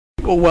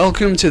Well,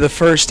 welcome to the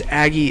first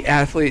Aggie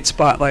Athlete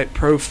Spotlight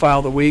Profile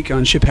of the Week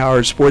on Chip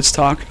Howard Sports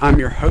Talk. I'm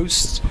your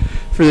host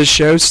for the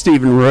show,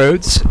 Stephen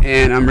Rhodes,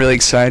 and I'm really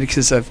excited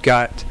because I've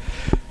got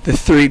the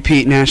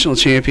three-peat national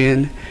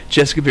champion,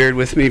 Jessica Beard,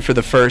 with me for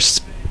the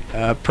first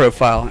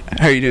profile.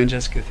 How are you doing,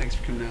 Jessica? Thanks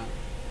for coming out.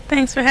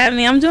 Thanks for having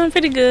me. I'm doing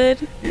pretty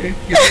good. Yeah,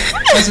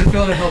 how does it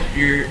feel to help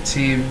your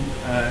team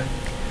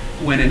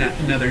win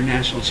another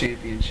national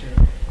championship?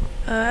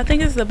 I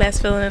think it's the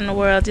best feeling in the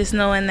world, just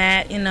knowing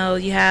that,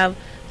 you have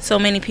so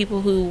many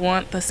people who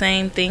want the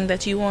same thing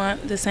that you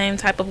want, the same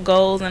type of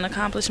goals and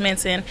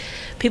accomplishments, and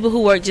people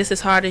who work just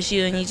as hard as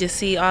you, and you just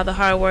see all the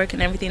hard work and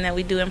everything that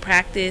we do in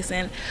practice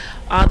and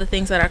all the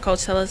things that our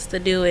coach tells us to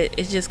do.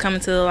 It's just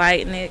coming to the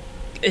light, and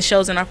it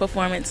shows in our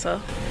performance.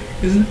 So,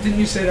 didn't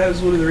you say that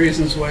was one of the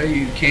reasons why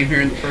you came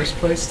here in the first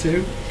place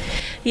too?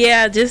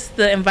 Yeah, just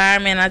the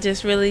environment. I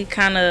just really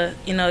kind of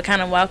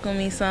welcomed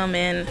me some,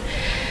 and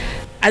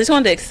I just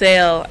wanted to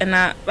excel. And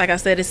like I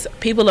said, it's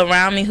people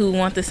around me who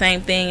want the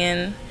same thing,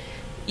 and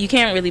you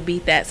can't really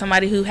beat that.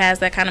 Somebody who has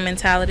that kind of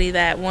mentality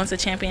that wants a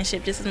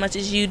championship just as much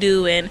as you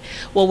do and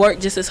will work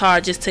just as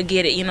hard just to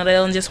get it. They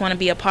don't just want to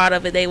be a part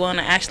of it. They want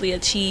to actually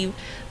achieve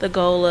the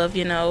goal of,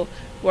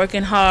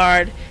 working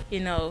hard,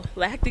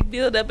 lactic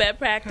build-up at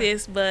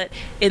practice, but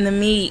in the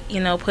meet,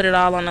 put it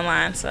all on the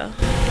line. So.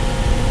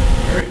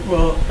 All right,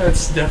 well,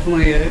 that's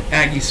definitely an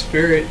Aggie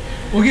spirit.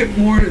 We'll get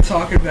more to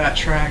talking about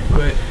track,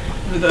 but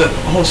the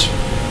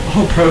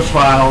whole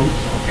profile,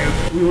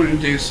 okay, we want to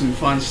do some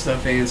fun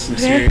stuff and some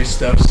serious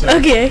stuff. So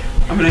okay.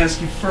 I'm going to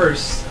ask you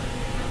first.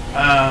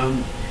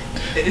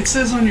 It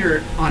says on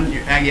your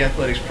Aggie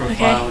Athletics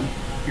profile,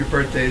 your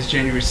birthday is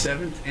January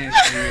 7th and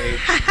January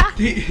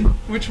 8th.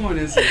 Which one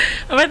is it?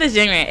 My birthday's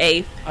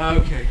January 8th.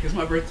 Okay, because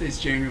my birthday is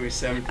January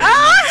 7th.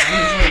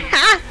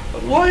 I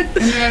was like, what? And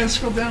then I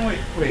scrolled down.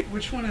 Wait,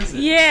 which one is it?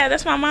 Yeah,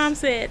 that's what my mom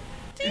said.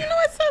 Do you know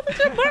it's so that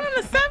you're born on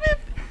the 7th?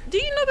 Do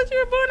you know that you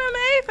were born on the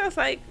 8th? I was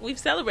like, we've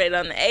celebrated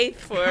on the 8th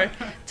for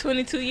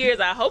 22 years.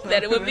 I hope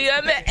that it would be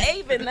on the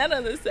 8th and not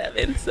on the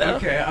 7th. So.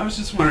 Okay, I was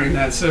just wondering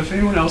that. So if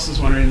anyone else is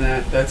wondering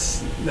that,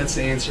 that's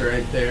the answer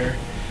right there.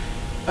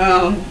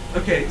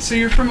 Okay, so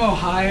you're from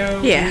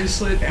Ohio. Yeah.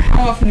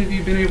 How often have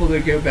you been able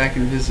to go back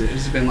and visit?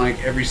 Has it been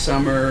like every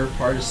summer,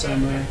 part of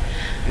summer?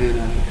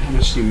 And how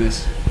much do you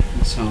miss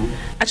home?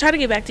 I try to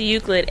get back to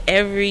Euclid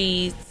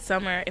every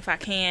summer if I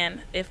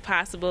can, if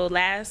possible.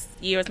 Last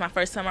year was my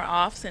first summer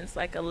off since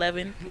like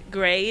 11th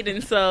grade,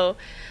 and so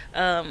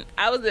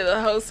I was there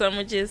the whole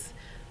summer just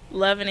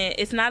loving it.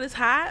 It's not as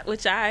hot,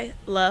 which I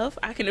love.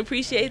 I can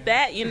appreciate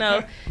that.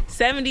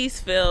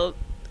 70s feel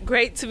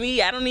great to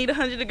me. I don't need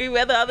 100-degree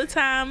weather all the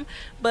time,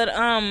 but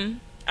I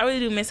really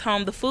do miss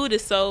home. The food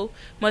is so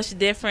much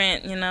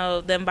different.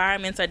 The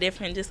environments are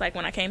different. Just like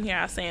when I came here,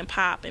 I was saying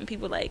pop, and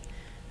people like,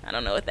 I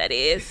don't know what that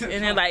is.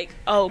 And they're like,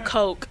 oh,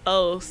 Coke,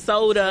 oh,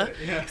 soda.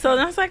 Yeah. So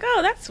I was like,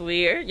 oh, that's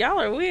weird. Y'all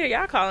are weird.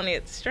 Y'all calling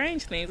it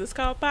strange things. It's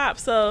called pop.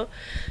 So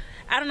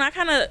I don't know. I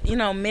kind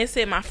of, miss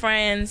it. My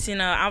friends,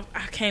 I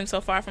came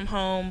so far from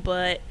home,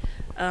 but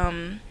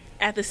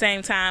at the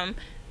same time,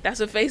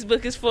 that's what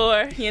Facebook is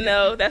for.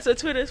 That's what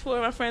Twitter is for.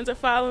 My friends are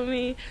following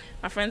me.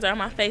 My friends are on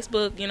my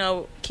Facebook,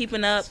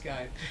 keeping up.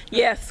 Skype.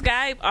 Yeah,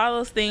 Skype, all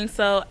those things.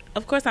 So,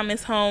 of course, I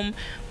miss home,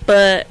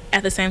 but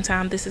at the same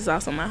time, this is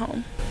also my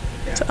home.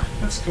 Yeah, so.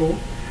 That's cool.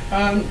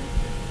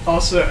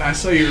 Also, I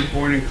saw you were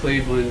born in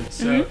Cleveland.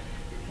 So,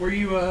 were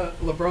you a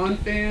LeBron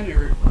fan,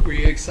 or were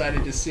you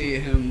excited to see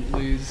him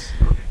lose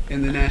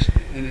in the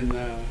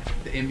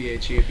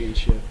NBA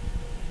championship?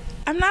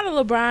 I'm not a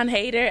LeBron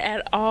hater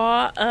at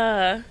all.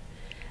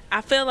 I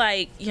feel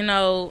like,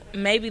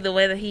 maybe the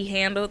way that he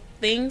handled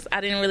things,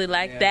 I didn't really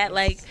like that.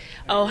 Like,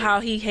 how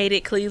he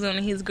hated Cleveland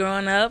when he was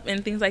growing up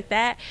and things like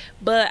that.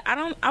 But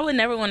I would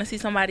never want to see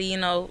somebody,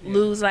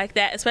 lose like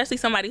that, especially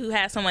somebody who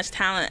has so much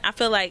talent. I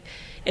feel like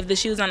if the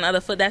shoe's on the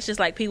other foot, that's just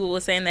like people were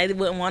saying they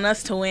wouldn't want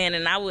us to win,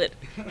 and I would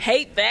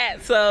hate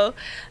that. So,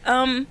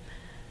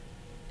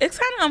 it's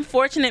kind of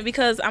unfortunate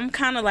because I'm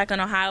kind of like an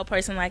Ohio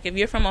person. Like, if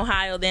you're from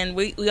Ohio, then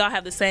we all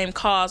have the same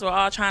cause. We're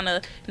all trying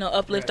to,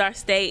 uplift our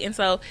state. And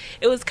so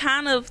it was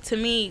kind of, to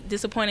me,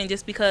 disappointing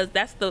just because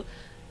that's the,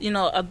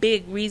 a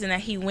big reason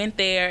that he went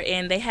there.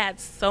 And they had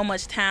so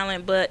much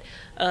talent, but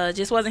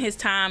just wasn't his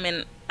time.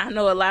 And I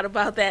know a lot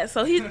about that.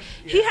 So he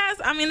has,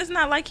 it's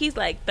not like he's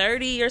like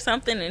 30 or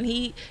something. And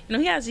he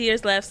has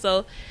years left.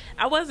 So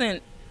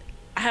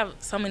I have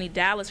so many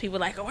Dallas people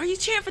like, oh, are you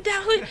cheering for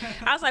Dallas?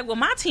 I was like, well,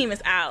 my team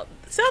is out.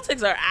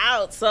 Celtics are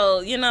out.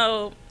 So,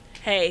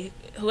 hey,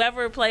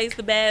 whoever plays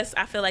the best,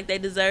 I feel like they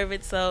deserve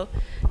it. So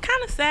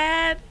kind of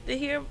sad to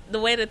hear the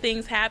way that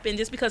things happen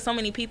just because so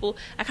many people,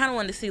 I kind of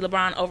wanted to see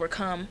LeBron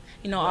overcome,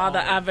 all the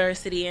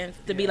adversity and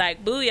to be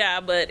like,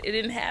 booyah, but it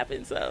didn't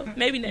happen. So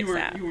maybe next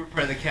time. You weren't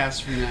part of the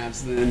Cavs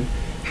fanatics then.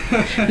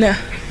 No.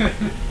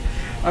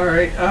 All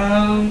right.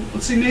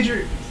 Let's see,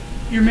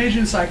 you're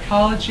majoring in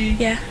psychology.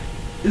 Yeah.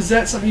 Is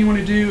that something you want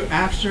to do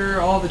after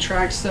all the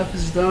track stuff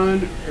is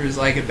done, or is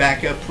like a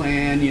backup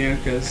plan,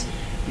 because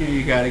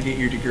you got to get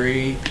your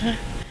degree?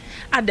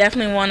 I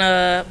definitely want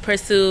to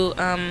pursue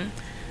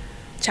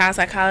child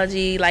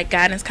psychology, like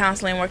guidance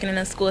counseling, working in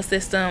the school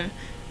system.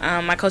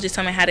 My coaches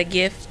told me I had a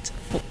gift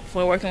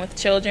for working with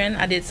children.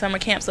 I did summer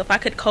camp, so if I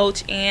could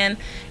coach and,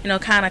 you know,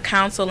 kind of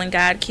counsel and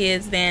guide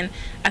kids, then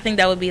I think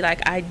that would be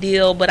like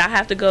ideal. But I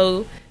have to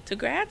go to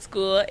grad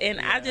school, and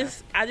Yeah.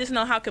 I just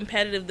know how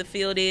competitive the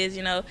field is.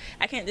 You know,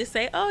 I can't just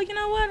say, oh, you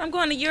know what, I'm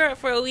going to Europe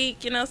for a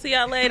week, you know, see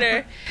y'all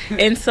later.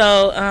 And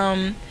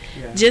so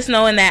just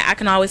knowing that I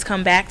can always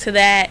come back to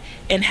that,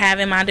 and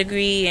having my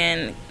degree,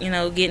 and, you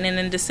know, getting it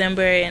in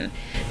December, and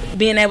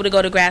being able to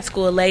go to grad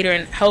school later,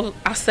 and hope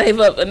I'll save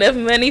up enough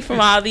money from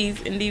all these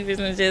endeavors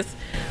and just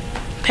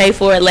pay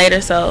for it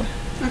later. So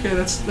Okay,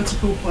 that's a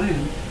cool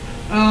plan.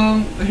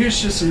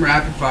 Here's just some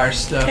rapid fire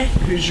stuff. Okay.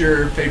 Who's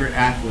your favorite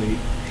athlete?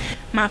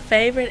 my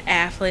favorite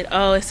athlete,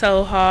 oh, it's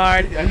so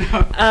hard. I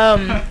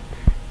know.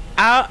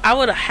 I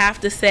would have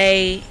to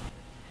say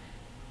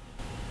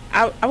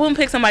I wouldn't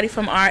pick somebody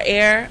from our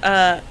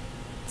era.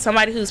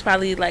 Somebody who's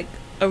probably like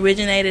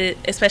originated,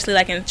 especially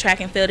like in track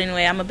and field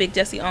anyway. I'm a big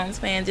Jesse Owens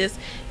fan. Just,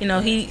 you know,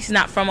 he's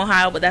not from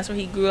Ohio, but that's where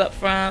he grew up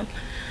from.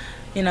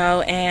 You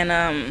know,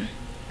 and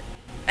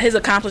his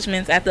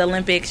accomplishments at the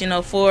Olympics, you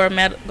know, 4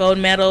 gold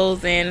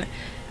medals, and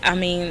I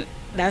mean,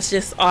 that's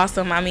just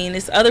awesome. I mean,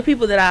 it's other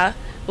people that I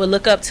would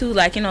look up to,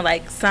 like, you know,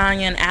 like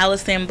Sonya and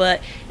Allison,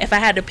 but if I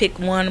had to pick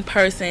one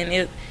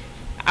person,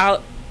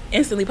 I'll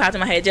instantly popped in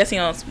my head, Jesse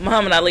Owens,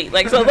 Muhammad Ali.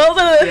 Like, so those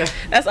are Yeah.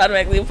 that's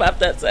automatically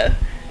popped up. So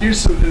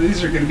These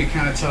are going to be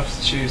kind of tough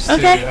to choose, too.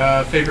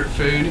 Okay. Favorite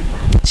food?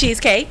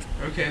 cheesecake.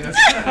 Okay, that's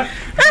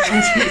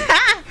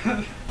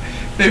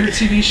favorite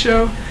TV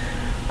show?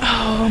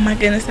 Oh my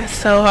goodness, that's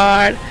so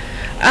hard.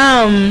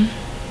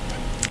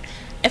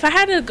 If I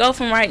had to go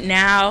from right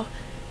now,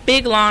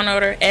 big Law and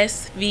Order,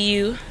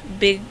 SVU,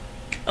 big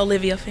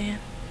Olivia fan.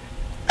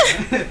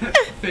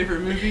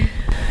 Favorite movie?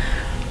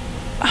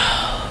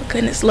 Oh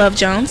goodness, Love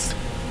Jones.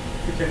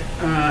 Okay.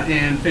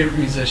 And favorite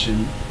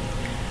musician?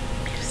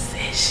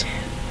 Musician.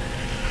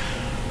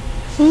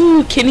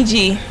 Ooh, Kenny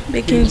G,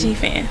 big Kenny G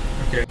fan.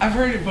 Okay. I've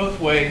heard it both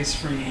ways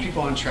from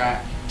people on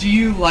track. Do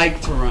you like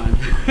to run?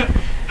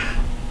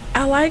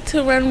 I like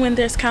to run when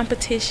there's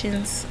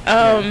competitions.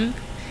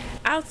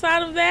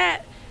 Outside of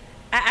that,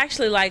 I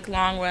actually like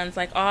long runs.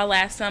 Like all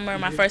last summer,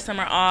 my first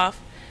summer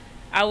off,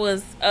 I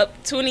was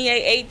up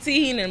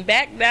 28:18 and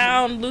back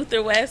down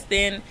Luther West,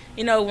 and,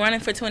 you know, running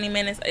for 20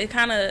 minutes. It's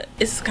kind of,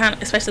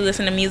 especially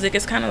listening to music,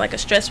 it's kind of like a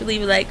stress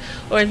reliever. Like,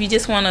 or if you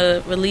just want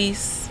to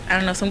release, I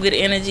don't know, some good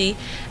energy,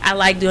 I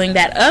like doing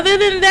that. Other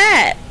than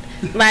that,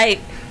 like,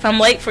 if I'm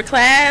late for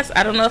class,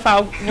 I don't know if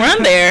I'll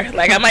run there.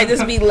 Like, I might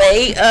just be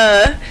late.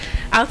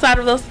 Outside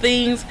of those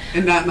things,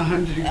 And not in the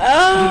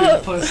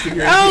 100 plus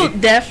degree oh,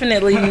 heat.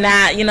 definitely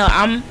not. You know,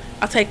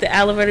 I'll take the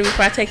elevator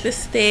before I take the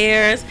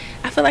stairs.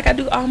 I feel like I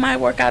do all my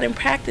workout in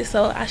practice,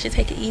 so I should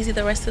take it easy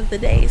the rest of the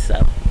day.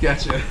 So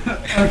Gotcha.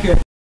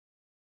 Okay.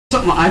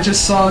 Something I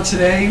just saw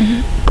today,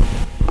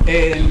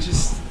 and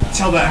just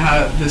tell about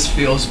how this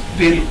feels.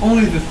 Being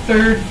only the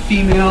 3rd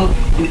female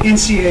in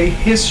NCAA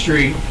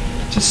history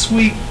to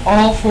sweep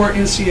all 4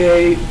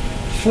 NCAA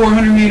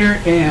 400 meter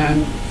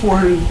and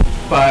 400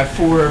 by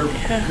 4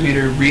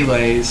 meter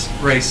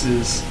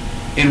races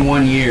in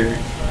 1 year.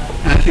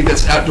 And I think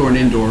that's outdoor and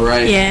indoor,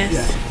 right? Yes.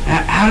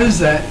 Yeah. How does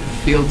that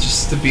feel,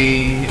 just to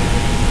be?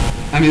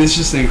 I mean, it's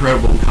just an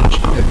incredible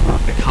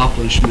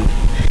accomplishment.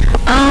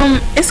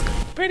 It's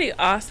pretty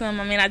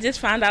awesome. I mean, I just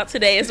found out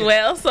today as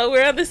well, so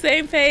we're on the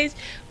same page.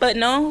 But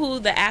knowing who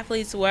the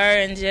athletes were,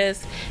 and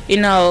just,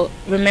 you know,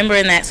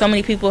 remembering that so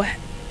many people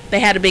they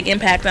had a big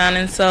impact on,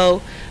 and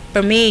so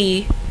for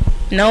me,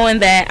 knowing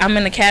that I'm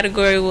in the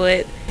category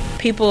with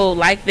people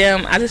like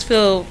them, I just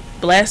feel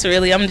blessed,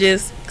 really. I'm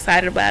just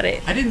excited about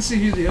it. I didn't see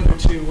who the other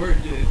 2 were.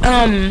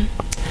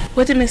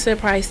 What did Mr.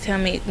 Price tell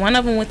me? One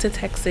of them went to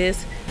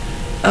Texas.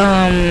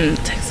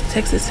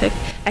 Texas Tech.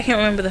 I can't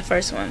remember the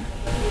first one.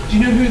 Do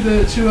you know who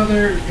the 2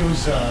 other? It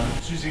was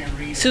Suzanne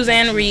Reed.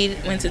 Suzanne Reed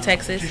went to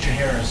Texas. Trisha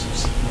Harris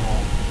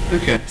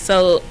was Okay.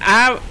 So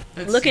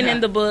That's looking not-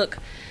 in the book,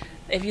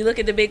 if you look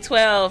at the Big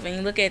 12 and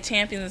you look at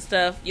champions and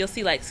stuff, you'll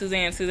see like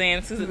Suzanne.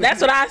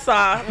 That's what I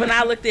saw when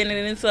I looked in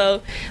it. And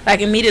so, like,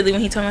 immediately when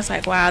he told me, I was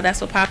like, wow,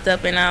 that's what popped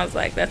up. And I was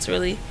like, that's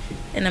really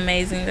an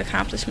amazing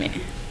accomplishment.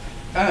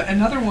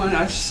 Another one,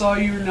 I saw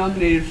you were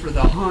nominated for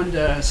the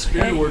Honda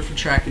Spirit Okay. Award for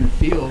track and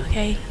field,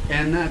 Okay.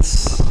 and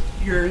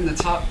you're in the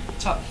top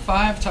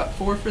 5, top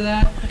 4 for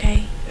that.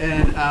 Okay.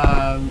 And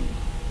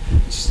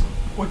just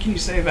what can you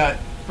say about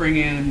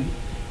bring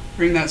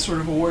that sort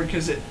of award,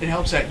 because it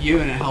helps out you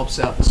and it helps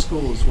out the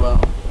school as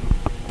well?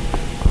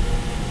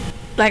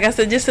 Like I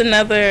said, just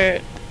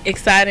another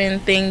exciting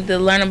thing to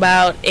learn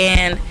about,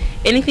 and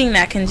anything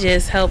that can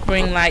just help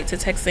bring light to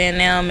Texas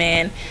A&M.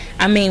 And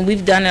I mean,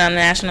 we've done it on the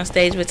national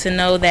stage, but to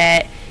know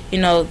that, you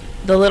know,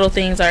 the little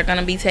things are going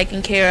to be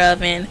taken care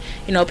of, and,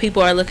 you know,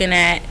 people are looking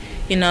at,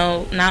 you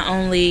know, not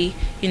only,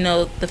 you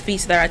know, the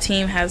feats that our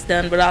team has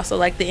done, but also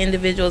like the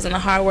individuals and the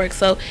hard work.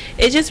 So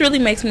it just really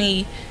makes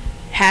me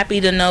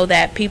happy to know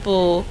that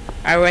people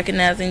are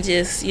recognizing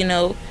just, you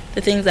know,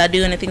 the things I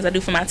do and the things I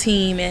do for my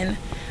team. And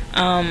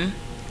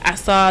I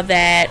saw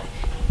that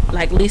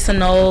like Lisa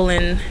Knoll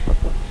and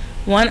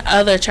one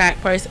other track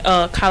person,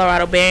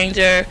 Colorado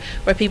Behringer,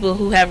 were people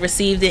who have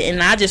received it,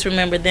 and I just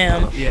remember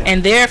them,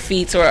 and their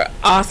feats were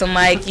awesome.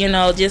 Like, you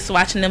know, just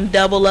watching them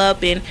double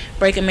up and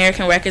break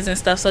American records and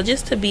stuff. So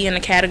just to be in a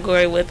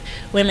category with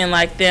women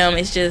like them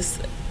is just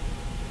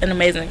an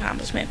amazing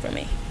accomplishment for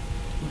me.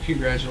 Well,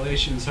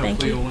 congratulations.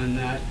 Hopefully you'll win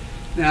that.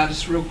 Now,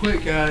 just real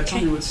quick, tell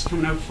me what's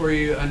coming up for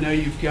you. I know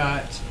you've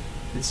got,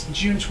 it's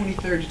June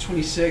 23rd to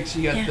 26th.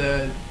 You got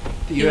the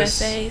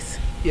USA's.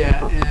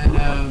 Yeah,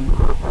 and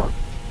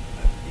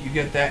you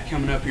got that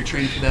coming up. You're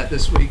training for that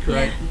this week,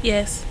 right?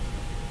 Yes.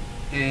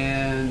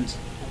 And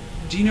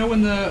do you know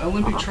when the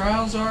Olympic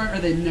trials are? Are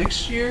they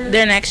next year?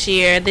 They're next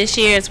year. This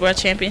year is World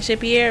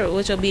Championship year,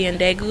 which will be in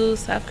Daegu,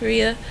 South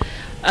Korea.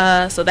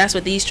 So that's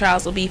what these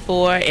trials will be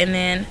for. And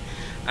then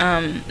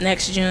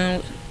next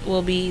June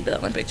will be the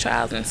Olympic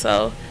trials. And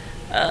so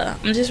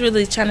I'm just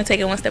really trying to take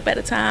it one step at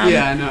a time.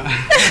 Yeah, I know.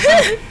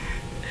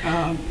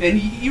 And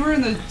you were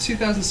in the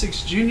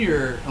 2006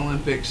 Junior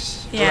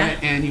Olympics, right?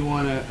 And you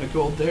won a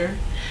gold there?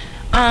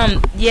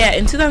 Yeah,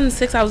 in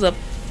 2006 I was a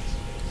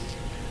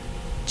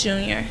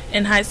junior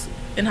in high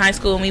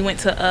school, and we went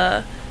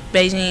to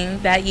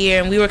Beijing that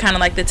year, and we were kind of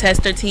like the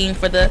tester team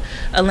for the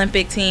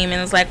Olympic team, and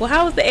it was like, well,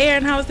 how was the air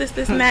and how was this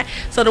and that.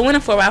 So to win a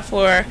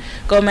 4x4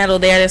 gold medal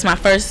there, that's my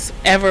first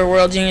ever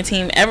World Junior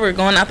team ever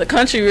going out the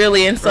country,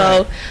 really, and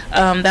so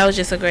that was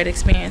just a great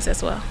experience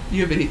as well. Do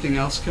you have anything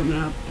else coming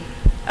up?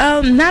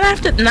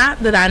 Not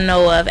that I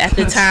know of at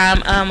the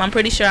time. I'm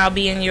pretty sure I'll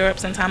be in Europe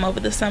sometime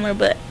over the summer,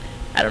 but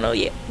I don't know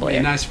yet.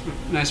 Yeah, nice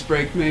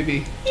break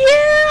maybe. Yeah,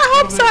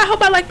 I hope so. I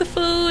hope I like the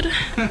food.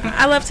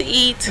 I love to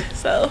eat,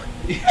 so.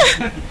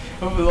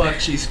 Hopefully we'll have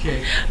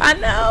cheesecake. I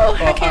know.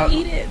 Well, I can't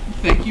eat it.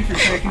 Thank you for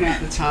taking out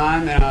the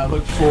time, and I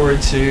look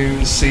forward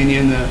to seeing you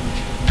and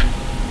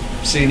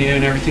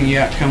everything you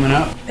got coming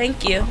up.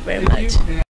 Thank you very much.